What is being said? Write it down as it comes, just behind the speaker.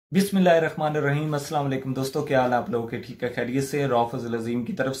बिस्मिल्लाहिर्रहमानिर्रहीम। अस्सलाम वालेकुम दोस्तों, क्या हाल है आप लोगों के? ठीक है, खैरियत से? फजल अजीम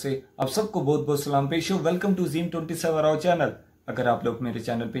की तरफ से आप सबको बहुत बहुत सलाम पेश हो। Welcome to Azeem 27 Rao channel. अगर आप लोग मेरे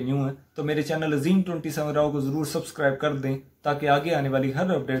चैनल पे न्यू हैं तो मेरे चैनल अजीम 27 राव को जरूर सब्सक्राइब कर दें ताकि आगे आने वाली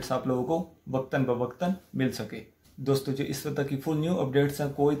हर अपडेट्स आप लोगों को वक्तन ब वक्तन मिल सके। दोस्तों, जो इस वक्त की फुल न्यू अपडेट्स हैं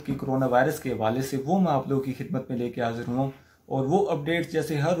कुवैत की कोरोना वायरस के हवाले से, वो मैं आप लोगों की खिदमत में लेके हाजिर हुआ। और वो अपडेट्स,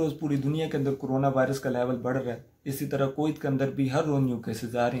 जैसे हर रोज पूरी दुनिया के अंदर कोरोना वायरस का लेवल बढ़ रहा है, इसी तरह कुवैत के अंदर भी हर रोज न्यू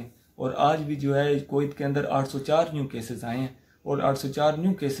केसेस आ रहे हैं। और आज भी जो है कुवैत के अंदर 804 न्यू केसेस आए हैं। और 804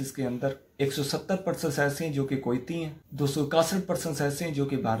 न्यू केसेस के अंदर 170% ऐसे हैं जो कि कुवैती हैं, 261% ऐसे हैं जो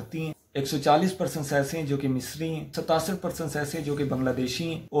कि भारतीय हैं, 140% ऐसे हैं जो कि मिस्री हैं, 67% ऐसे हैं जो कि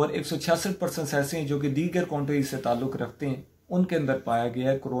बांग्लादेशी हैं, और 166% ऐसे हैं जो कि दीगर कंट्री से ताल्लुक रखते हैं। उनके अंदर पाया गया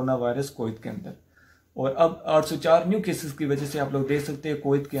है कोरोना वायरस कुवैत के अंदर। और अब 804 न्यू केसेस की वजह से आप लोग देख सकते हैं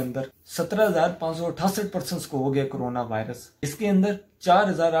कुवैत के अंदर 17,568 पर्सन को हो गया कोरोना वायरस। इसके अंदर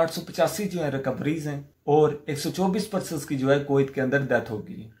 4,885 जो है रिकवरीज हैं और 124 पर्सन की जो है कुवैत के अंदर डेथ हो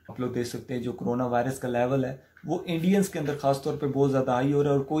गई। आप लोग देख सकते हैं जो कोरोना वायरस का लेवल है वो इंडियंस के अंदर खासतौर पे बहुत ज्यादा हाई हो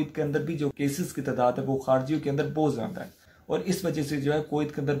रहा है। और कुवैत के अंदर भी जो केसेस की तादाद है वो खारजियों के अंदर बहुत ज्यादा है। और इस वजह से जो है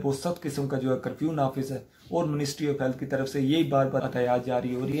कुवैत के अंदर बहुत सख्त किस्म का जो है कर्फ्यू नाफिज है। और मिनिस्ट्री ऑफ हेल्थ की तरफ से यही बार बार हदायत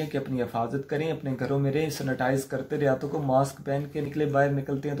जारी हो रही है कि अपनी हिफाजत करें, अपने घरों में रहें, सैनिटाइज करते रहे। हाथों को मास्क पहन के निकले बाहर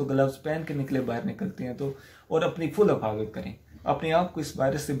निकलते हैं तो, ग्लव्स पहन के निकले बाहर निकलते हैं तो, और अपनी फुल हिफाजत करें। अपने आप को इस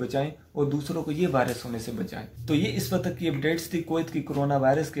वायरस से बचाएं और दूसरों को ये वायरस होने से बचाएं। तो ये इस वक्त की अपडेट्स थी कुवैत की कोरोना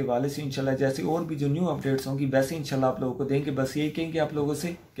वायरस के हवाले से। इंशाल्लाह जैसे और भी जो न्यू अपडेट्स होंगी वैसे इंशाल्लाह आप लोगों को देंगे। बस यही कहेंगे आप लोगों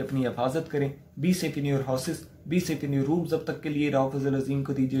से कि अपनी हिफाजत करें। Be safe in your houses, be safe in your room. जब तक के लिए राव फजल अजीम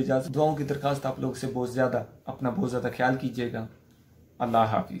को दीजिए इजाजत। दुआओं की दरखास्त आप लोग से बहुत ज्यादा, अपना बहुत ज्यादा ख्याल कीजिएगा। अल्लाह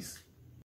हाफिज।